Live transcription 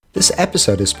This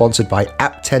episode is sponsored by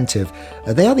Apptentive.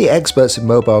 They are the experts in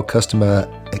mobile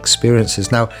customer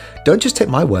experiences. Now, don't just take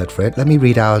my word for it. Let me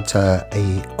read out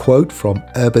a quote from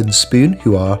Urban Spoon,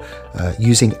 who are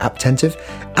using Apptentive.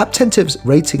 Apptentive's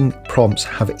rating prompts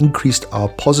have increased our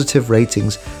positive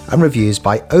ratings and reviews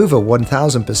by over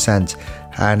 1,000%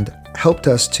 and helped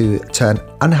us to turn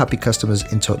unhappy customers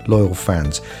into loyal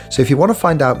fans. So if you want to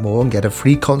find out more and get a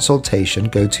free consultation,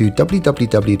 go to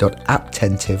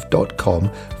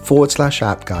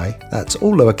www.apptentive.com/appguy. That's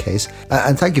all lowercase.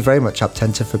 And thank you very much,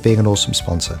 Apptentive, for being an awesome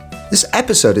sponsor. This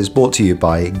episode is brought to you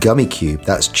by GummyCube.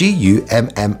 That's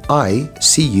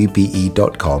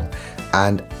GUMMICUBE.com.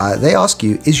 And they ask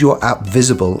you, is your app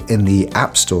visible in the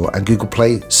App Store and Google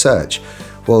Play search?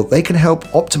 Well, they can help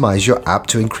optimize your app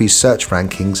to increase search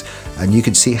rankings, and you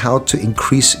can see how to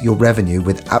increase your revenue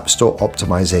with App Store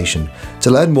optimization.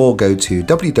 To learn more, go to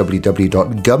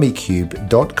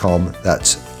www.gummicube.com.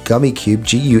 That's GummyCube,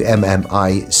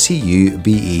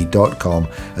 GUMMICUBE.com.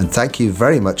 And thank you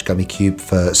very much, GummyCube,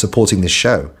 for supporting this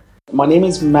show. My name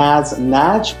is Maz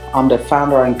Naj. I'm the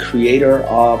founder and creator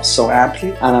of So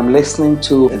Amply, and I'm listening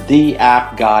to the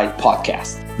App Guy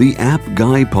podcast. The App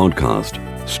Guy podcast.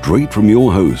 Straight from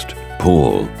your host,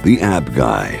 Paul, the App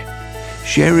Guy,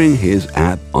 sharing his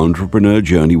app entrepreneur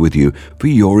journey with you for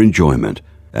your enjoyment.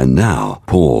 And now,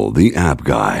 Paul, the App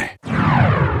Guy.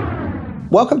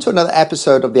 Welcome to another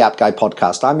episode of the App Guy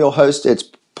podcast. I'm your host, it's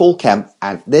Paul Kemp,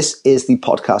 and this is the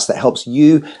podcast that helps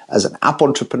you as an app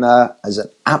entrepreneur, as an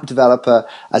app developer,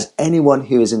 as anyone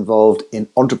who is involved in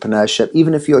entrepreneurship.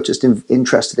 Even if you're just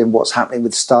interested in what's happening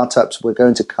with startups, we're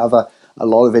going to cover a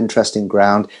lot of interesting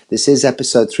ground. This is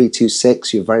episode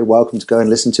 326. You're very welcome to go and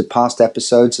listen to past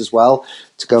episodes as well,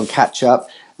 to go and catch up.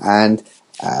 And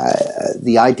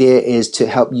the idea is to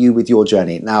help you with your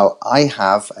journey. Now, I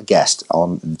have a guest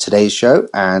on today's show,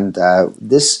 and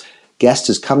this guest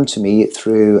has come to me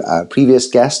through previous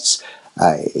guests.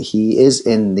 He is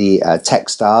in the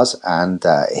Techstars, and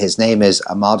his name is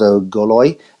Amado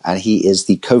Guloy, and he is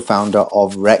the co-founder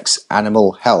of Rex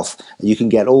Animal Health. You can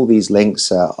get all these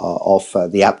links off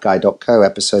theappguy.co,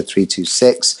 episode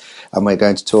 326, and we're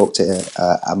going to talk to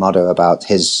Amado about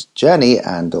his journey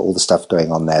and all the stuff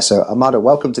going on there. So, Amado,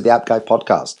 welcome to the App Guy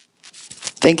podcast.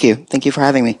 Thank you. Thank you for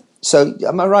having me. So,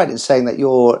 am I right in saying that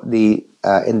you're the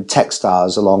in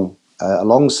Techstars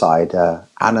alongside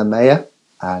Anna Meyer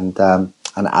and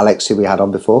Alex, who we had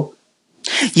on before?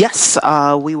 Yes,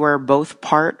 we were both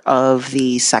part of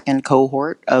the second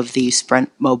cohort of the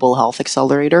Sprint Mobile Health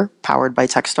Accelerator powered by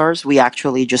Techstars. We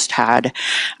actually just had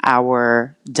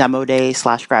our demo day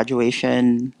 /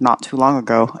 graduation not too long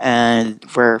ago, and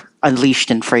we're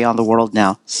unleashed and free on the world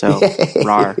now. So,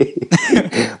 rawr.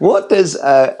 What does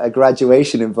a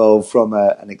graduation involve from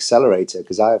an accelerator?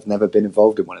 Because I have never been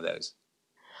involved in one of those.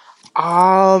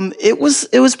 It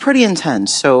was pretty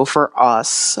intense. So for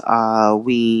us,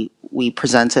 we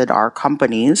presented our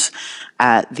companies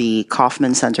at the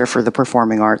Kaufman Center for the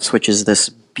Performing Arts, which is this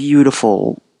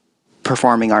beautiful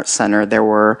performing arts center. There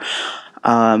were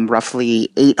roughly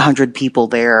 800 people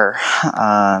there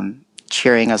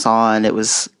cheering us on. It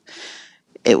was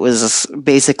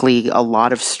basically a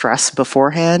lot of stress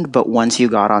beforehand, but once you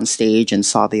got on stage and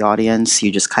saw the audience,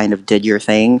 you just kind of did your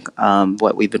thing,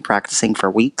 what we've been practicing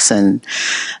for weeks, and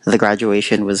the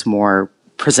graduation was more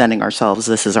presenting ourselves.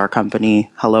 This is our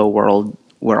company. Hello, world.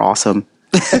 We're awesome.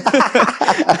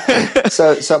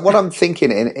 So what I'm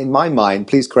thinking in my mind,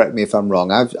 please correct me if I'm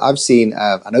wrong, I've seen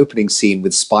an opening scene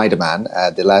with Spider-Man,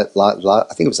 I think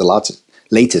it was the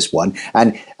latest one,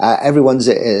 and everyone's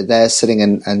there sitting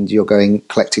and you're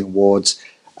collecting awards.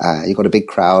 You've got a big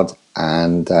crowd,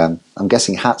 and I'm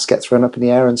guessing hats get thrown up in the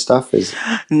air and stuff.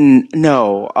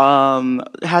 No,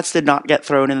 hats did not get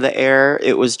thrown in the air.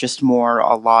 It was just more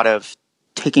a lot of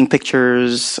taking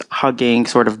pictures, hugging,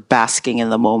 sort of basking in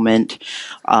the moment.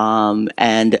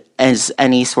 And as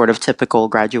any sort of typical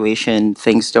graduation,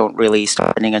 things don't really start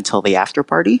happening until the after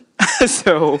party.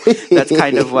 So that's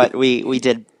kind of what we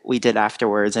did. We did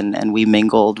afterwards, and we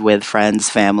mingled with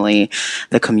friends, family,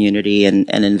 the community, and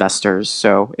investors.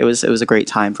 So it was a great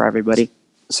time for everybody.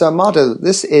 So, Amado,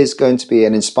 this is going to be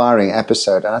an inspiring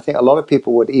episode, and I think a lot of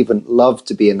people would even love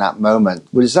to be in that moment.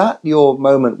 Was that your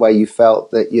moment where you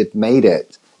felt that you'd made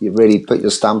it? You really put your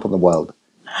stamp on the world?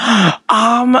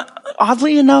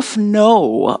 Oddly enough,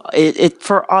 no. It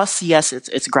for us, yes,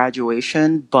 it's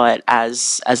graduation, but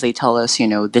as they tell us,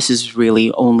 this is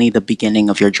really only the beginning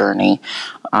of your journey.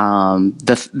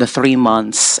 The 3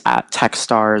 months at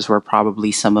Techstars were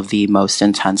probably some of the most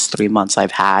intense 3 months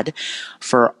I've had.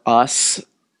 For us,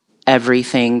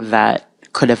 everything that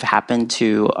could have happened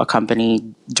to a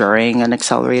company during an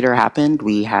accelerator happened.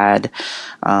 We had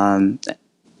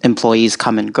employees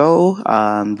come and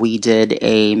go. We did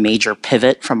a major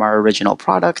pivot from our original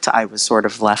product. I was sort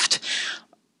of left,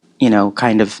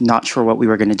 kind of not sure what we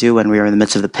were going to do when we were in the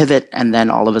midst of the pivot. And then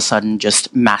all of a sudden,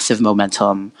 just massive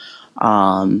momentum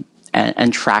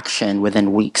and traction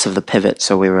within weeks of the pivot.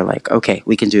 So we were like, okay,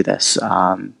 we can do this.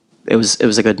 It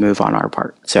was a good move on our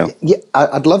part. So yeah,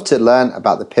 I'd love to learn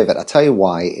about the pivot. I'll tell you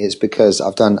why is because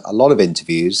I've done a lot of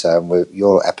interviews with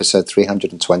your episode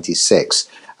 326.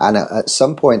 And at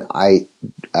some point, I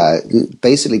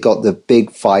basically got the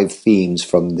big 5 themes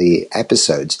from the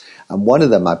episodes. And one of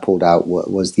them I pulled out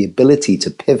was the ability to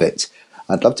pivot.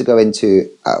 I'd love to go into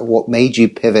what made you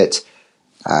pivot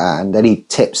and any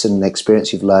tips and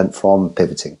experience you've learned from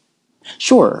pivoting.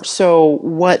 Sure. So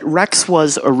what Rex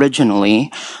was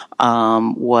originally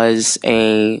was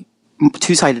a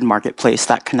 2-sided marketplace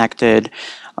that connected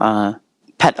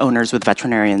pet owners with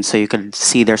veterinarians, so you could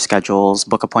see their schedules,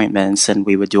 book appointments, and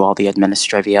we would do all the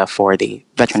administrivia for the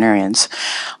veterinarians.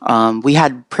 We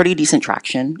had pretty decent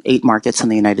traction, 8 markets in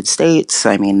the United States.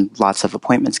 I mean, lots of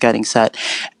appointments getting set.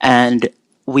 And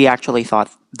we actually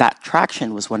thought that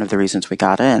traction was one of the reasons we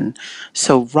got in.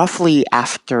 So roughly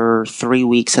after 3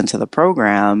 weeks into the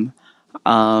program,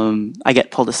 I get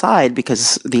pulled aside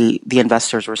because the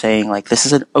investors were saying, like, this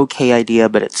is an okay idea,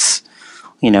 but it's,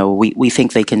 we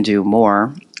think they can do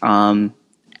more.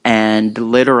 And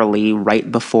literally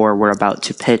right before we're about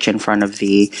to pitch in front of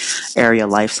the area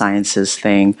life sciences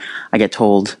thing, I get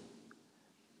told,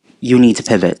 you need to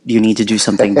pivot. You need to do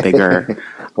something bigger.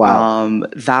 Wow.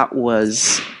 That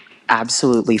was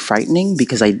absolutely frightening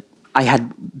because I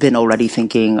had been already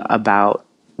thinking about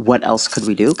what else could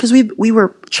we do? Because we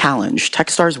were challenged.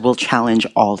 Techstars will challenge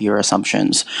all your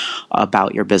assumptions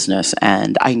about your business.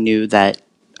 And I knew that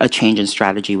a change in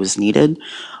strategy was needed.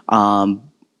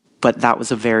 But that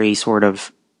was a very sort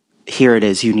of, here it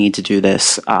is, you need to do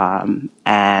this.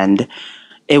 And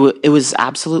it was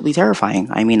absolutely terrifying.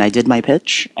 I mean, I did my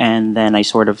pitch and then I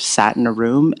sort of sat in a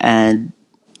room and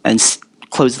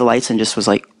closed the lights and just was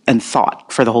like, and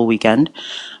thought for the whole weekend.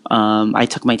 I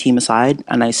took my team aside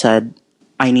and I said,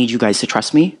 I need you guys to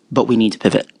trust me, but we need to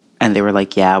pivot. And they were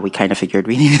like, yeah, we kind of figured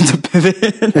we needed to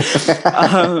pivot.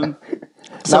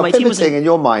 So now, pivoting in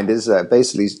your mind is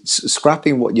basically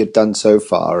scrapping what you've done so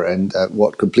far and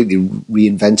completely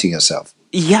reinventing yourself.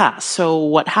 Yeah. So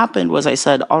what happened was I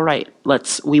said, all right,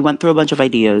 we went through a bunch of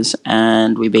ideas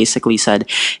and we basically said,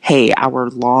 hey, our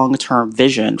long-term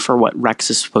vision for what Rex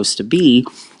is supposed to be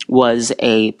was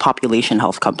a population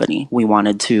health company. We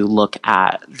wanted to look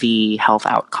at the health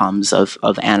outcomes of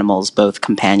animals, both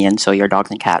companion, so your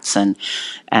dogs and cats,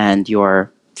 and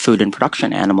your food and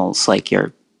production animals, like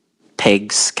your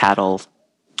pigs, cattle,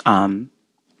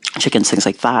 chickens, things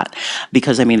like that.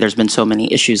 Because, I mean, there's been so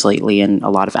many issues lately and a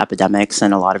lot of epidemics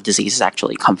and a lot of diseases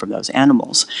actually come from those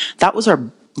animals. That was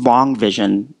our long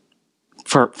vision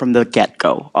from the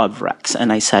get-go of Rex.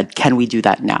 And I said, can we do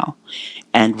that now?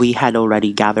 And we had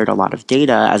already gathered a lot of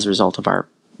data as a result of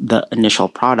the initial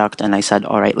product. And I said,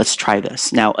 all right, let's try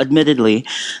this. Now, admittedly,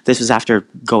 this was after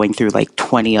going through like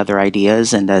 20 other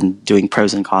ideas and then doing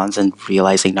pros and cons and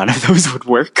realizing none of those would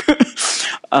work.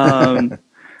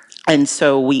 And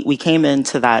so we came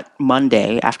into that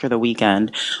Monday after the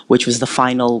weekend, which was the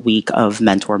final week of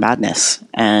Mentor Madness.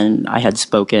 And I had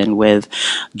spoken with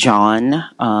John,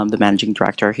 the managing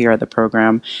director here at the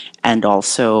program, and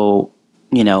also,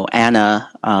 Anna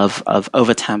of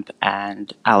Ovatemp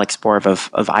and Alex Borv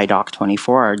of iDoc24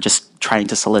 are just trying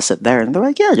to solicit there. And they're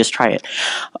like, yeah, just try it.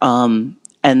 And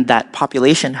that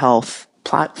population health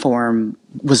platform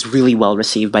was really well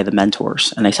received by the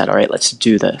mentors. And I said, all right, let's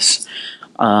do this.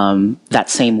 That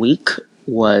same week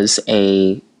was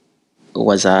a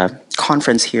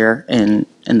conference here in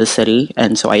the city.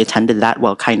 And so I attended that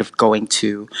while kind of going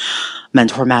to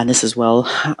Mentor Madness as well.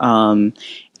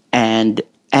 And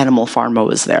Animal Pharma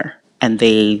was there and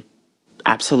they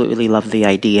absolutely loved the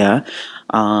idea.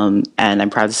 And I'm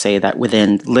proud to say that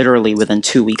within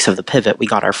 2 weeks of the pivot, we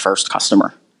got our first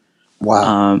customer.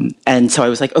 Wow. And so I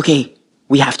was like, okay,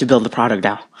 we have to build the product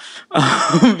now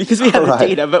because we had the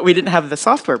data, but we didn't have the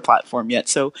software platform yet.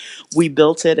 So we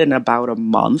built it in about a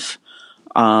month.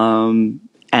 And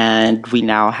we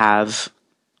now have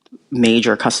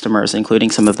major customers, including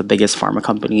some of the biggest pharma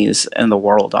companies in the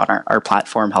world on our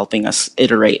platform, helping us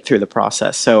iterate through the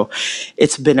process. So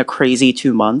it's been a crazy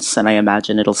 2 months, and I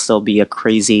imagine it'll still be a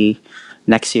crazy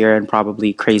next year and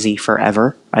probably crazy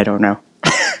forever. I don't know.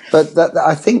 But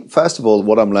I think, first of all,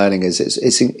 what I'm learning is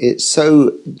it's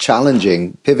so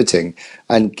challenging pivoting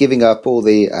and giving up all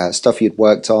the stuff you'd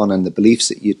worked on and the beliefs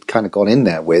that you'd kind of gone in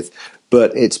there with.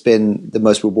 But it's been the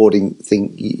most rewarding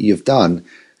thing you've done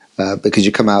because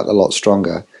you come out a lot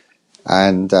stronger.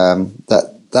 And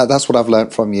that's what I've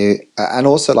learned from you. And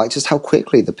also, like, just how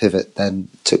quickly the pivot then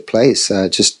took place.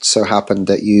 Just so happened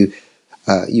that you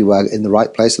were in the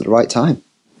right place at the right time.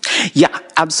 Yeah,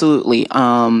 absolutely.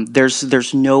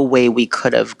 There's no way we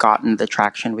could have gotten the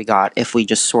traction we got if we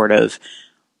just sort of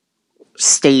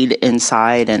stayed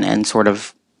inside and sort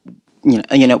of,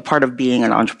 part of being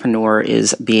an entrepreneur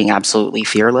is being absolutely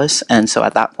fearless. And so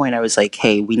at that point I was like,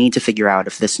 hey, we need to figure out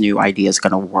if this new idea is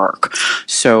going to work.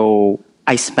 So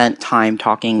I spent time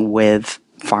talking with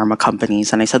pharma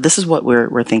companies and I said, this is what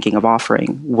we're thinking of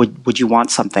offering. Would you want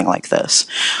something like this?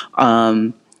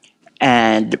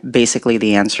 And basically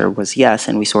the answer was yes.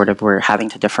 And we sort of were having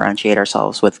to differentiate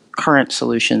ourselves with current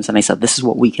solutions. And I said, this is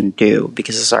what we can do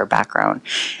because this is our background.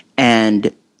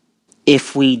 And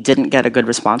if we didn't get a good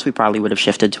response, we probably would have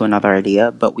shifted to another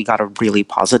idea, but we got a really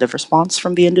positive response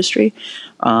from the industry.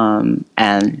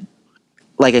 And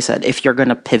like I said, if you're going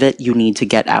to pivot, you need to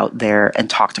get out there and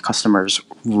talk to customers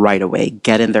right away.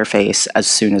 Get in their face as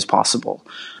soon as possible,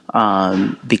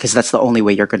 because that's the only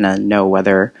way you're going to know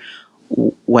whether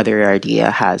your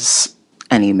idea has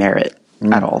any merit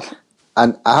at all.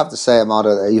 And I have to say,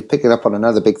 Amado, you're picking up on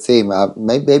another big theme.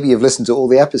 Maybe you've listened to all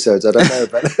the episodes, I don't know.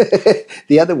 But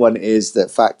the other one is the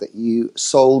fact that you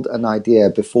sold an idea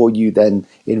before you then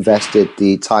invested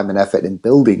the time and effort in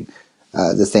building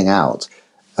the thing out.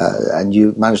 And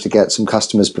you managed to get some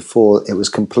customers before it was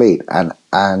complete. And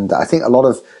I think a lot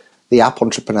of the app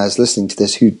entrepreneurs listening to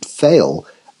this who fail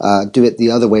do it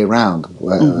the other way around.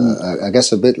 I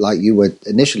guess a bit like you were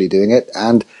initially doing it.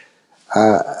 And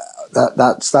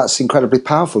that's incredibly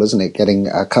powerful, isn't it? Getting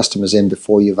customers in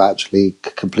before you've actually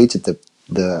completed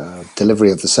the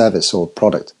delivery of the service or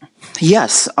product.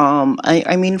 Yes.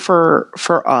 I mean, for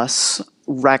us,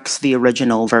 Rex, the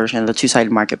original version of the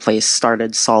two-sided marketplace,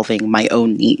 started solving my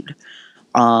own need.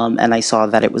 And I saw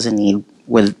that it was a need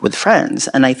with friends.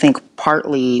 And I think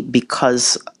partly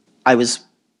because I was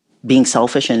being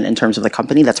selfish in terms of the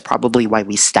company, that's probably why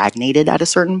we stagnated at a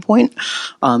certain point,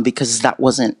 because that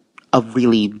wasn't a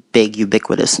really big,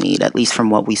 ubiquitous need, at least from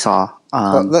what we saw.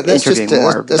 Let's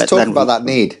talk about that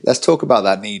need. Let's talk about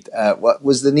that need. What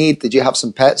was the need? Did you have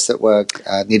some pets that were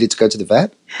needed to go to the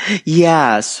vet?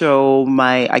 Yeah. So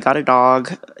I got a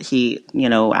dog. He,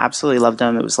 absolutely loved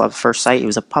him. It was love at first sight. He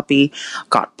was a puppy.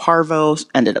 Got parvo.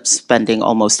 Ended up spending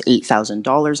almost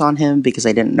 $8,000 on him because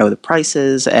I didn't know the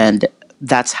prices, and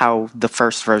that's how the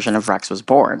first version of Rex was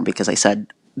born. Because I said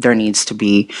there needs to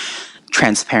be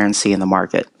transparency in the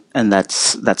market. And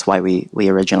that's why we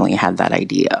originally had that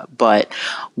idea. But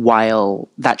while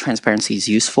that transparency is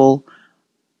useful,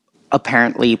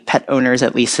 apparently pet owners,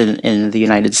 at least in the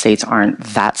United States, aren't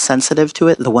that sensitive to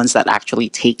it. The ones that actually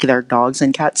take their dogs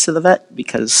and cats to the vet,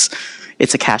 because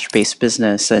it's a cash-based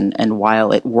business. And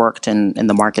while it worked in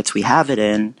the markets we have it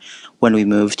in, when we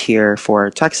moved here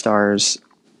for Techstars,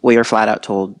 we were flat out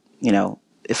told,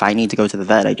 if I need to go to the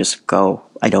vet, I just go.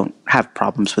 I don't have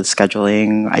problems with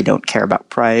scheduling. I don't care about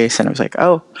price. And I was like,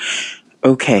 oh,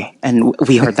 okay. And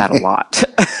we heard that a lot.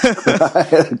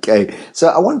 Okay. So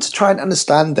I wanted to try and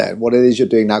understand then what it is you're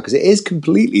doing now, because it is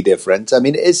completely different. I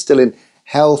mean, it is still in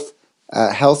health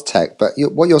tech, but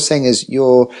what you're saying is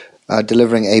you're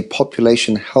delivering a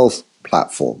population health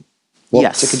platform.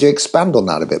 Yes. So could you expand on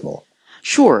that a bit more?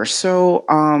 Sure. So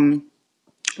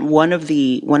one of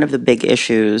the big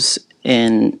issues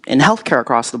in healthcare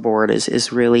across the board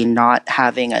is really not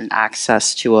having an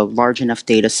access to a large enough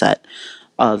data set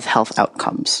of health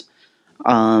outcomes.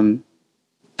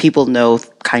 People know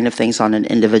kind of things on an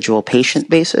individual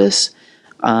patient basis,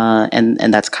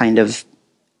 and that's kind of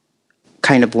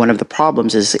one of the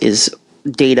problems is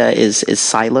data is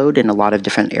siloed in a lot of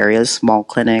different areas, small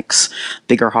clinics,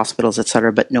 bigger hospitals, et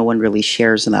cetera, but no one really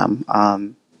shares them.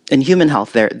 In human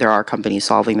health, there are companies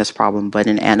solving this problem, but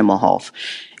in animal health,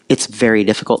 it's very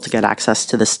difficult to get access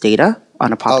to this data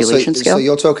on a population scale. So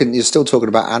you're still talking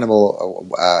about animal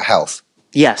health?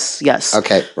 Yes.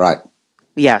 Okay, right.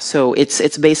 Yeah, so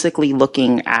it's basically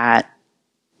looking at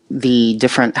the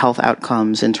different health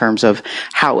outcomes in terms of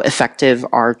how effective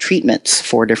are treatments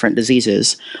for different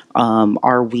diseases.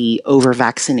 Are we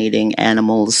over-vaccinating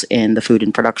animals in the food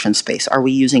and production space? Are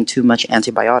we using too much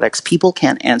antibiotics? People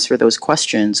can't answer those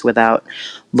questions without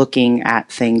looking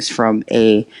at things from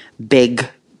a big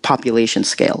population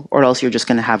scale, or else you're just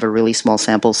going to have a really small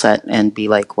sample set and be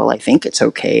like, well, I think it's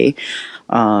okay.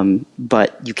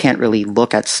 But you can't really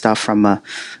look at stuff from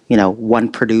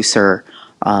one producer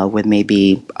with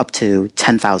maybe up to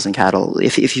 10,000 cattle.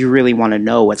 If you really want to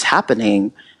know what's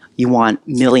happening, you want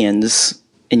millions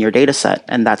in your data set.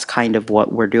 And that's kind of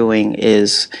what we're doing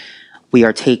is we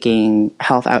are taking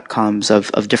health outcomes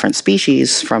of different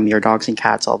species from your dogs and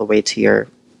cats all the way to your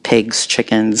pigs,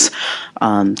 chickens,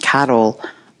 cattle,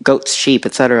 goats, sheep,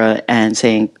 etc., and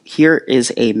saying, here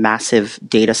is a massive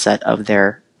data set of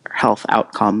their health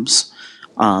outcomes.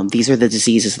 These are the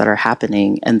diseases that are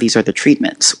happening, and these are the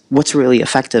treatments. What's really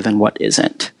effective and what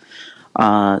isn't?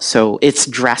 So it's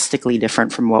drastically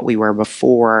different from what we were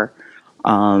before,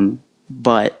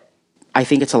 but I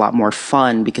think it's a lot more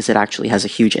fun because it actually has a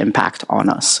huge impact on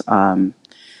us. I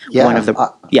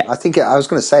think I was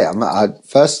going to say,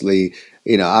 firstly,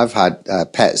 I've had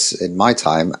pets in my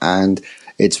time, and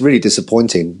it's really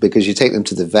disappointing because you take them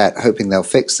to the vet hoping they'll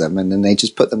fix them, and then they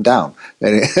just put them down.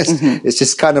 And it's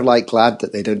just kind of like glad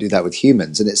that they don't do that with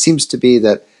humans. And it seems to be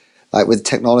that, like with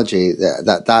technology,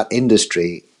 that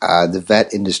industry, the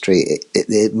vet industry,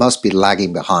 it must be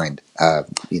lagging behind.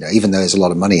 Even though there's a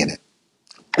lot of money in it.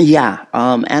 Yeah,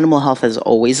 animal health has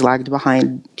always lagged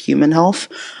behind human health,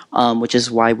 which is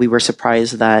why we were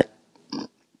surprised that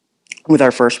with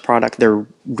our first product, there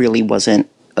really wasn't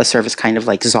a service kind of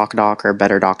like ZocDoc or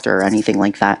Better Doctor or anything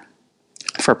like that.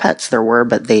 For pets, there were,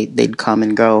 but they'd come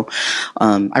and go.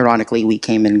 Ironically, we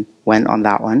came and went on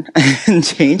that one and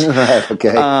changed. Right,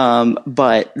 okay.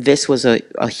 But this was a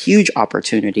huge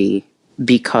opportunity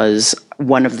because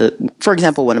for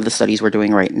example, one of the studies we're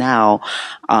doing right now,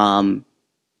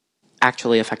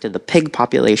 actually affected the pig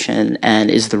population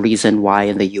and is the reason why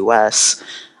in the US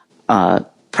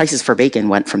prices for bacon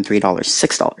went from $3 to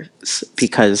 $6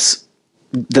 because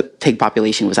the pig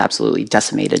population was absolutely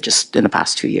decimated just in the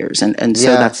past 2 years. And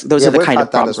so those are the kind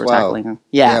of problems we're tackling.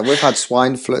 Yeah, we've had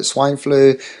swine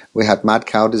flu, we had mad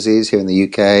cow disease here in the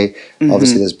UK. Mm-hmm.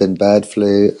 Obviously there's been bird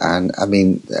flu, and I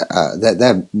mean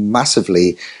they're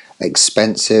massively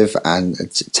expensive and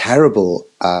terrible,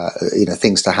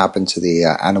 things to happen to the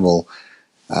animal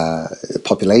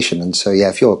population. And so,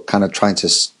 if you're kind of trying to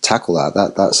tackle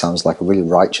that sounds like a really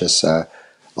righteous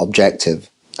objective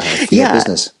for your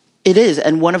business. It is.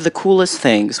 And one of the coolest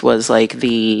things was like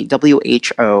the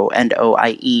WHO and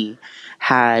OIE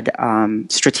had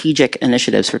strategic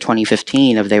initiatives for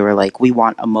 2015 they were like, we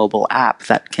want a mobile app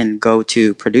that can go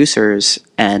to producers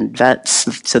and vets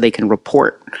so they can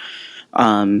report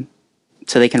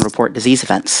disease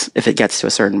events if it gets to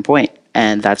a certain point.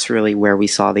 And that's really where we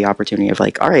saw the opportunity of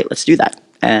like, all right, let's do that.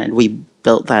 And we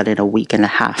built that in a week and a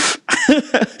half.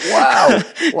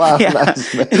 Wow. Yeah.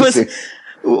 That's amazing.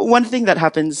 One thing that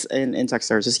happens in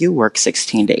Techstars is you work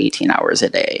 16 to 18 hours a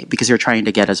day because you're trying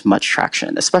to get as much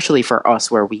traction, especially for us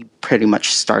where we pretty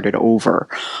much started over.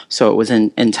 So it was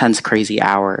intense, crazy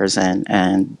hours.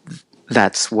 And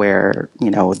that's where,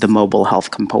 the mobile health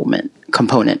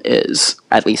component is,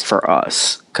 at least for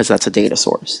us, because that's a data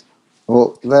source.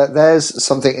 Well, there's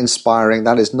something inspiring.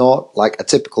 That is not like a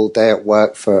typical day at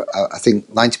work for, I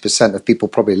think, 90% of people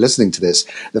probably listening to this.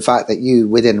 The fact that you,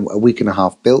 within a week and a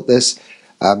half, built this,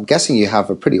 I'm guessing you have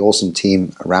a pretty awesome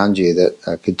team around you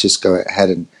that could just go ahead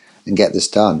and get this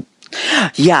done.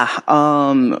 Yeah,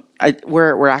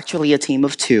 we're actually a team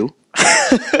of two.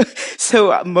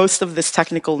 So most of this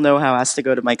technical know-how has to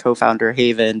go to my co-founder,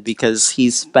 Haven, because he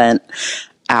spent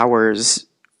hours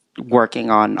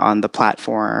working on the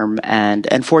platform.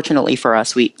 And fortunately for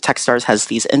us, Techstars has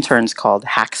these interns called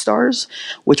Hackstars,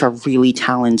 which are really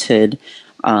talented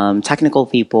technical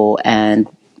people. And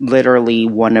literally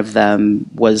one of them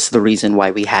was the reason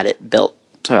why we had it built.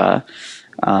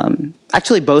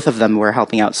 Actually, both of them were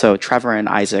helping out. So Trevor and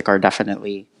Isaac are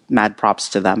definitely mad props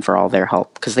to them for all their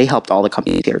help because they helped all the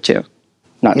companies here too,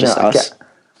 not just us.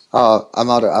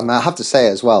 Amado, I have to say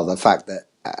as well, the fact that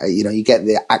you get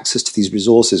the access to these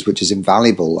resources, which is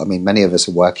invaluable. I mean, many of us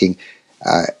are working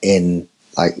in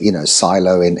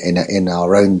silo in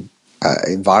our own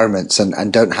environments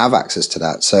and don't have access to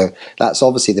that. So that's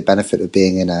obviously the benefit of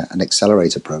being in an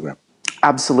accelerator program.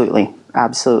 Absolutely.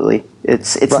 It's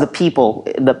right. The people.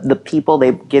 The people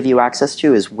they give you access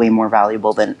to is way more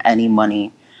valuable than any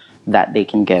money that they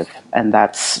can give, and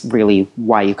that's really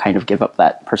why you kind of give up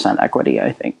that % equity,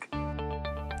 I think.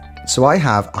 So I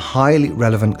have a highly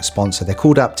relevant sponsor. They're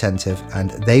called Apptentive,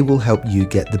 and they will help you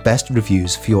get the best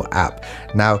reviews for your app.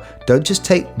 Now, don't just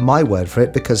take my word for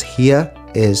it, because here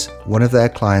is one of their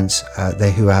clients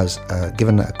who has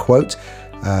given a quote.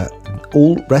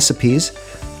 All recipes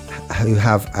who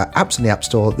have apps in the App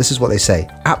Store, this is what they say.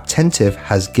 Apptentive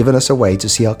has given us a way to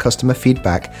see our customer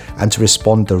feedback and to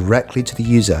respond directly to the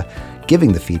user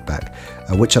giving the feedback,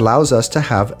 which allows us to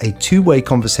have a two-way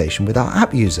conversation with our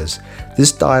app users.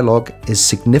 This dialogue is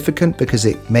significant because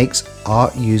it makes our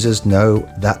users know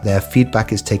that their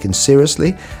feedback is taken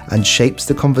seriously and shapes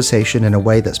the conversation in a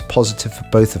way that's positive for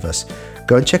both of us.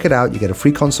 Go and check it out. You get a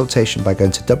free consultation by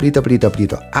going to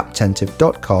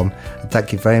www.apptentive.com. And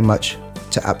thank you very much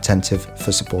to Apptentive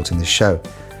for supporting this show.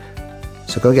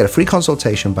 So go and get a free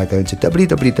consultation by going to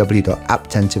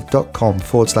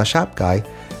www.apptentive.com/appguy.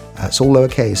 It's all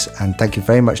lowercase, and thank you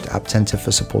very much to Apptentive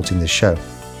for supporting this show.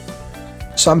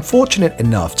 So I'm fortunate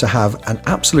enough to have an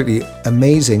absolutely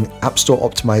amazing App Store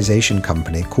optimization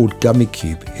company called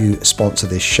GummyCube who sponsor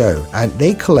this show. And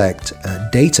they collect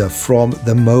data from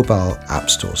the mobile app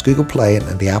stores, Google Play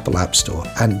and the Apple App Store.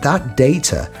 And that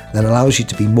data then allows you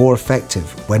to be more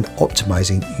effective when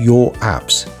optimizing your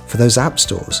apps for those app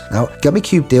stores. Now,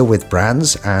 GummyCube deal with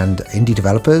brands and indie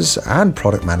developers and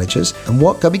product managers. And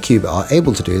what GummyCube are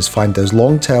able to do is find those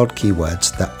long-tailed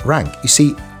keywords that rank. You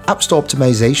see, App Store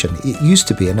optimization, it used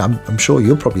to be, and I'm sure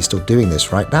you're probably still doing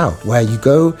this right now, where you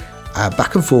go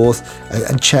back and forth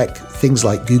and check things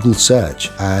like Google search,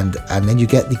 and then you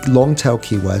get the long tail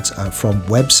keywords from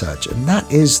web search, and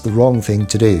that is the wrong thing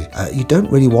to do. You don't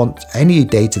really want any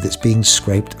data that's being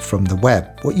scraped from the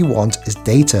web. What you want is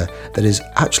data that is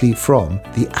actually from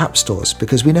the app stores,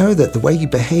 because we know that the way you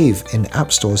behave in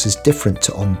app stores is different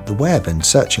to on the web and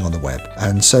searching on the web.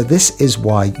 And so this is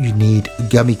why you need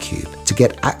GummyCube to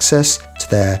get access to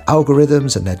their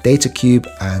algorithms and their data cube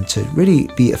and to really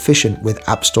be efficient with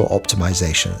App Store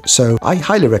optimization. So I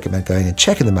highly recommend going and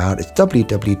checking them out. It's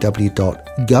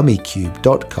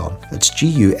www.gummicube.com. That's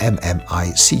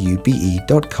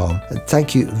GUMMICUBE.com. And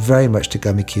thank you very much to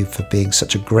GummyCube for being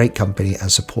such a great company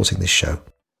and supporting this show.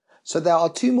 So there are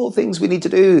two more things we need to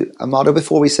do, Amado,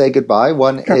 before we say goodbye.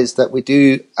 One is that we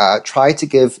do try to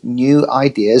give new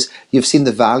ideas. You've seen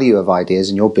the value of ideas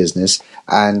in your business,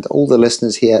 and all the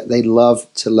listeners here, they love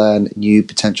to learn new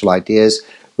potential ideas.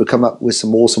 We'll come up with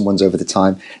some awesome ones over the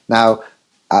time. Now,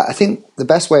 I think the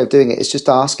best way of doing it is just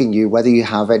asking you whether you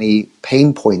have any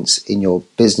pain points in your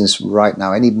business right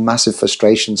now, any massive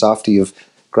frustrations after you've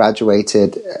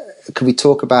graduated. Can we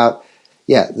talk about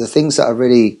the things that are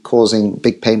really causing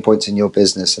big pain points in your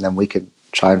business, and then we could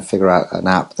try and figure out an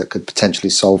app that could potentially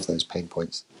solve those pain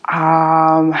points?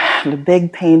 The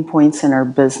big pain points in our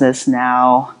business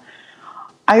now.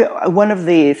 One of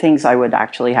the things I would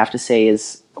actually have to say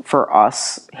is, for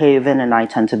us, Haven and I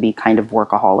tend to be kind of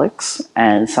workaholics,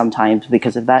 and sometimes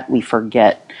because of that, we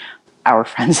forget our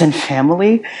friends and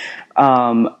family.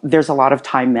 There's a lot of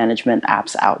time management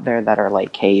apps out there that are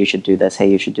like, hey, you should do this,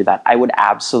 hey, you should do that. I would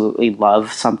absolutely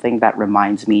love something that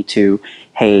reminds me to,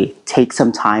 hey, take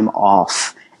some time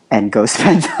off and go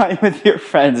spend time with your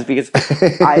friends, because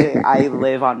I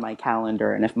live on my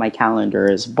calendar, and if my calendar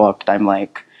is booked, I'm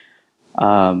like,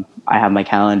 I have my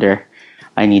calendar,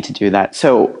 I need to do that.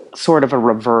 So sort of a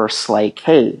reverse, like,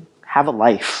 hey, have a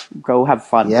life, go have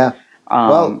fun. Yeah.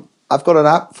 Well, I've got an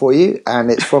app for you, and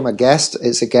it's from a guest.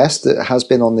 It's a guest that has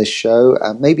been on this show.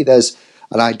 Maybe there's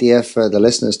an idea for the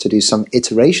listeners to do some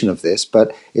iteration of this,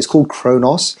 but it's called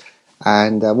Kronos.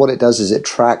 And what it does is it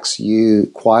tracks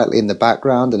you quietly in the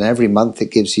background, and every month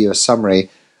it gives you a summary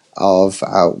of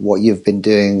what you've been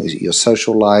doing, your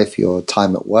social life, your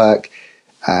time at work,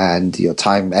 and your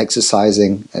time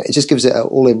exercising. It just gives it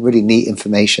all in really neat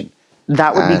information.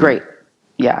 That would be great.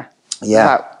 Yeah.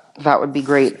 Yeah. That would be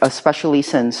great, especially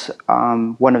since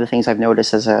one of the things I've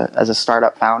noticed as a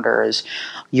startup founder is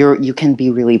you can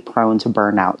be really prone to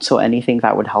burnout. So anything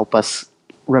that would help us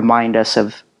remind us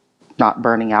of not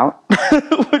burning out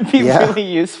would be really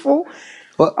useful.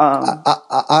 Well,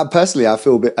 I personally, I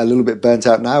feel a little bit burnt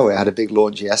out now. We had a big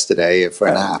launch yesterday for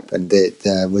an app, and it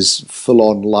was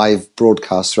full-on live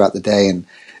broadcast throughout the day, and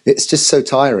it's just so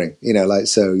tiring,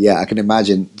 I can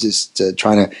imagine just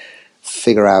trying to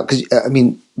figure out, because I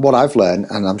mean, what I've learned,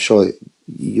 and I'm sure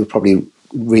you'll probably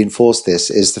reinforce this,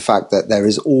 is the fact that there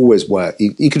is always work.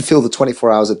 You can fill the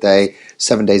 24 hours a day,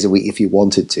 7 days a week if you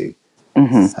wanted to.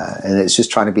 Mm-hmm. And it's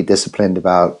just trying to be disciplined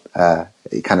about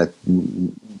kind of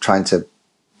trying to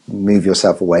move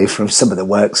yourself away from some of the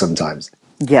work sometimes.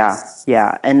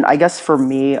 Yeah. And I guess for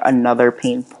me, another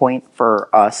pain point for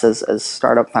us as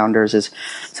startup founders is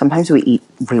sometimes we eat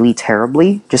really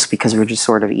terribly just because we're just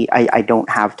sort of I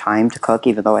don't have time to cook,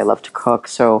 even though I love to cook.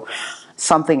 So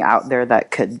something out there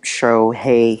that could show,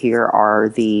 hey, here are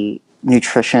the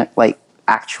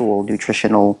actual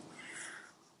nutritional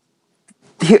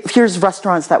here's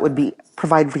restaurants that would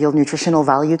provide real nutritional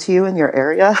value to you in your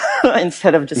area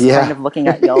instead of just kind of looking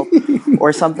at Yelp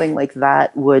or something like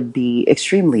that would be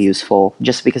extremely useful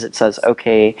just because it says,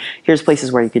 okay, here's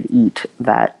places where you could eat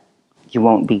that you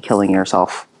won't be killing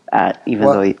yourself at, even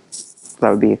though that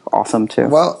would be awesome too.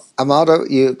 Well, Amado,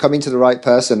 you're coming to the right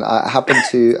person. I happen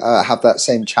to have that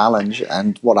same challenge,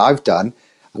 and what I've done,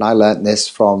 and I learned this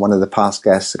from one of the past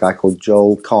guests, a guy called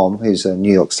Joel Comm, who's a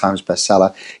New York Times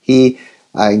bestseller. He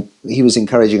was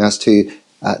encouraging us to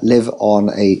live on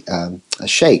a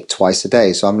shake twice a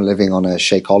day. So I'm living on a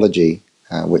Shakeology,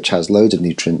 which has loads of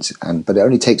nutrients, but it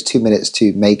only takes 2 minutes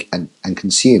to make and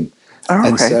consume.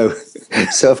 Oh, okay. And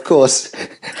so of course,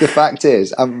 the fact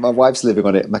is, my wife's living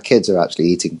on it. My kids are actually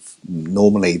eating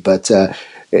normally, but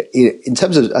in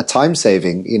terms of a time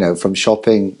saving, from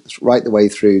shopping right the way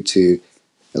through to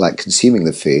like consuming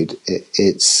the food,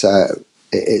 it's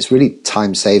really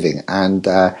time saving. And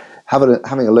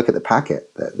having a look at the packet,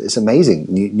 it's amazing.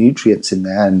 Nutrients in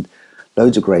there and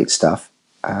loads of great stuff.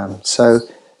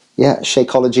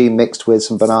 Shakeology mixed with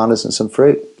some bananas and some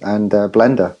fruit and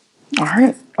blender. All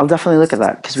right. I'll definitely look at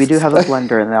that because we do have a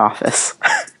blender in the office.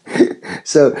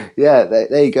 So,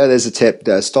 there you go. There's a tip.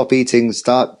 Stop eating.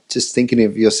 Start just thinking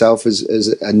of yourself as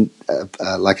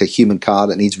like a human car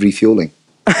that needs refueling.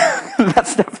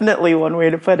 That's definitely one way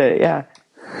to put it, yeah.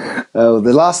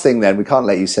 The last thing then, we can't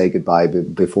let you say goodbye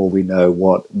before we know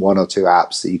what one or two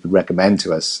apps that you could recommend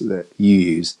to us that you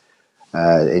use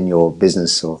in your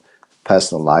business or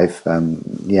personal life. Do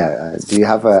you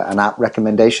have an app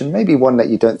recommendation? Maybe one that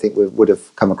you don't think we would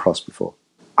have come across before?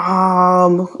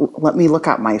 Let me look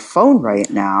at my phone right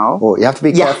now. Well, you have to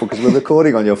be careful because we're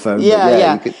recording on your phone.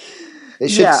 It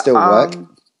should still work.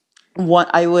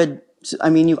 I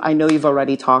know you've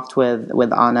already talked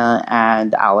with Anna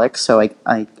and Alex, so I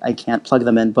can't plug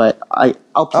them in, but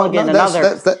I'll plug in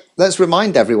another. Let's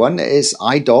remind everyone, it's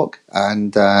iDoc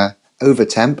and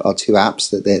Overtemp are two apps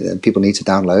that people need to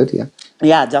download, yeah?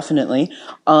 Yeah, definitely.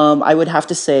 I would have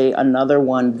to say another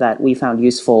one that we found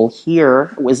useful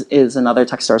here is another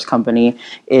Techstars company,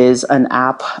 is an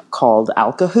app called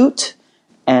Alkahoot,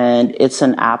 and it's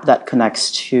an app that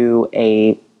connects to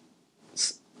a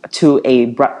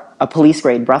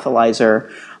police-grade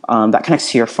breathalyzer that connects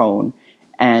to your phone.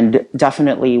 And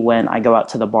definitely when I go out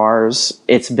to the bars,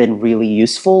 it's been really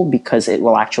useful because it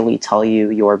will actually tell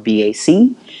you your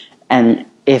BAC. And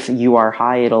if you are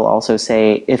high, it'll also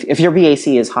say, if your BAC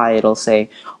is high, it'll say,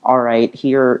 all right,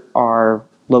 here are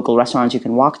local restaurants you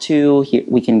can walk to. Here,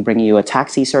 we can bring you a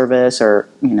taxi service or,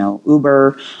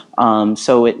 Uber.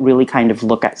 So it really kind of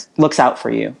looks out for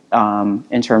you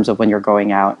in terms of when you're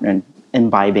going out and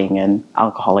imbibing in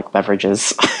alcoholic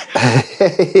beverages.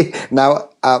 Now,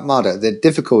 Amado, the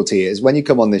difficulty is when you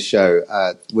come on this show,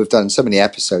 we've done so many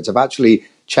episodes. I've actually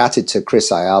chatted to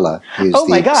Chris Ayala, who's the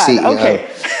my God, CEO. Okay.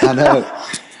 I know.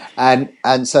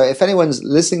 And so if anyone's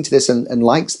listening to this and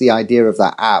likes the idea of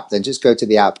that app, then just go to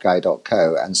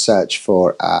theappguy.co and search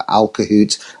for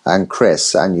Alkahoot and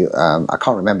Chris. And I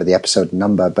can't remember the episode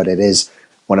number, but it is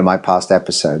one of my past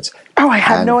episodes. Oh, I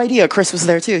had no idea Chris was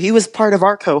there too. He was part of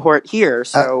our cohort here.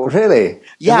 So really?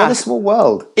 Yeah. What a small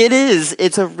world. It is.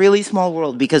 It's a really small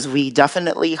world because we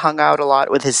definitely hung out a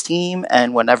lot with his team,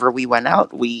 and whenever we went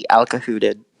out, we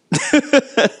alcahooted.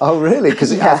 Oh, really?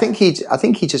 Because I think he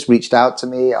just reached out to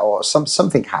me, or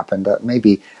something happened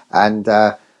maybe, and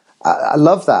I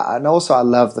love that. And also I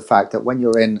love the fact that when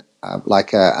you're in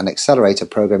an accelerator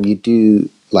program, you do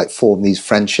form these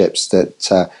friendships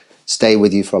that stay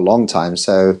with you for a long time.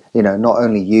 So, not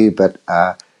only you, but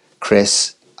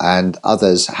Chris and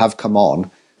others have come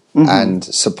on and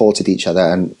supported each other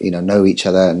and, know each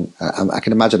other. And I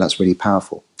can imagine that's really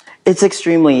powerful. It's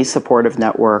extremely supportive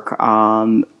network.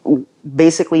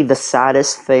 Basically, the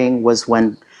saddest thing was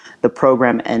when the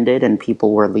program ended and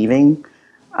people were leaving.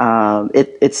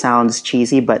 It sounds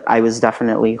cheesy, but I was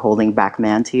definitely holding back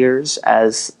man tears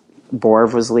as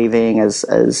Borv was leaving,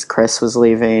 as Chris was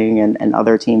leaving, and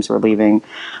other teams were leaving.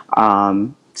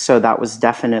 So that was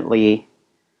definitely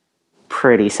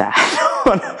pretty sad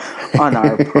on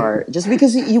our part, just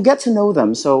because you get to know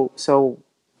them so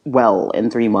well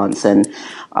in 3 months, and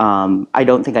I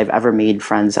don't think I've ever made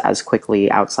friends as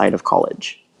quickly outside of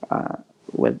college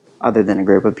with other than a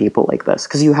group of people like this,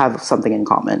 because you have something in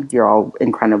common. You're all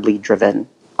incredibly driven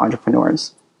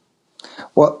entrepreneurs.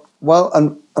 Well,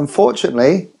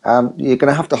 unfortunately, you're going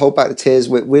to have to hold back the tears.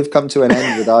 We've come to an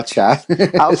end with our chat.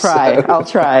 I'll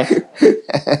try.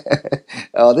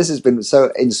 Oh, this has been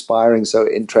so inspiring, so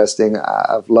interesting.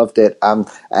 I've loved it.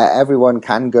 Everyone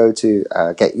can go to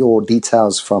get your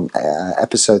details from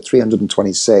episode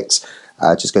 326.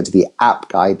 Just go to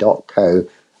theappguy.co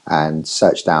and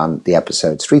search down the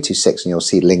episodes 326 and you'll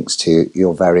see links to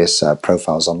your various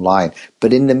profiles online.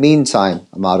 But in the meantime,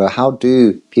 Amado, how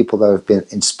do people that have been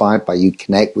inspired by you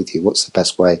connect with you? What's the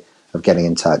best way of getting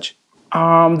in touch?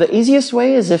 The easiest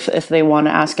way is if they want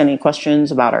to ask any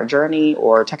questions about our journey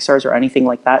or Techstars or anything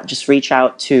like that, just reach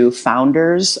out to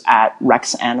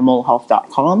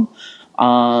founders@rexanimalhealth.com,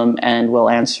 and we'll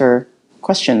answer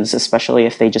questions, especially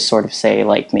if they just sort of say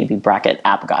like maybe bracket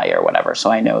app guy or whatever. So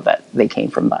I know that they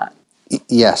came from that.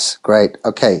 Yes, great.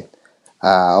 Okay.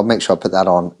 I'll make sure I put that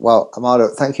on. Well, Amado,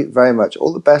 thank you very much.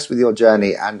 All the best with your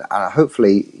journey, and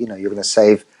hopefully, you're going to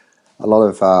save a lot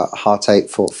of heartache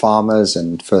for farmers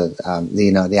and for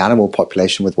the animal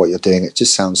population with what you're doing. It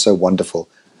just sounds so wonderful.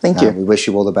 Thank you. We wish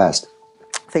you all the best.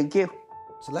 Thank you.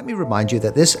 So let me remind you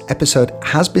that this episode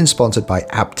has been sponsored by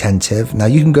Apptentive. Now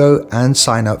you can go and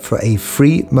sign up for a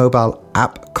free mobile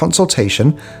app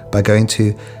consultation by going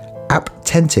to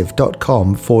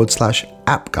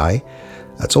apptentive.com/appguy.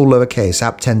 That's all lowercase,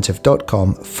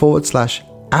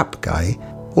 apptentive.com/appguy.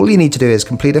 All you need to do is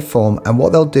complete a form, and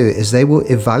what they'll do is they will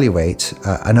evaluate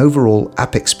an overall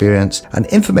app experience and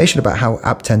information about how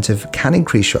Apptentive can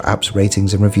increase your app's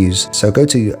ratings and reviews. So go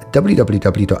to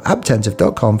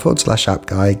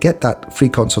www.apptentive.com/appguy, get that free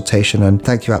consultation, and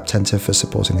thank you Apptentive for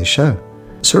supporting this show.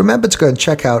 So remember to go and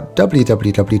check out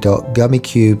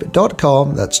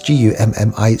www.gummicube.com, that's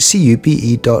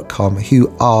GUMMICUBE.com,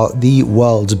 who are the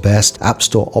world's best App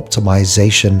Store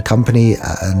optimization company,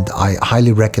 and I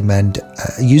highly recommend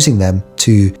using them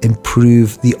to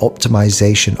improve the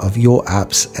optimization of your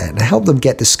apps and help them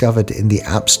get discovered in the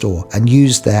App Store, and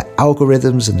use their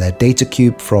algorithms and their data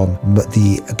cube from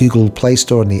the Google Play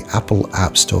Store and the Apple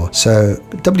App Store. So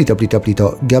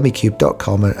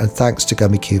www.gummicube.com, and thanks to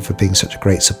Gummicube for being such a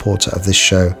great supporter of this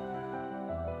show.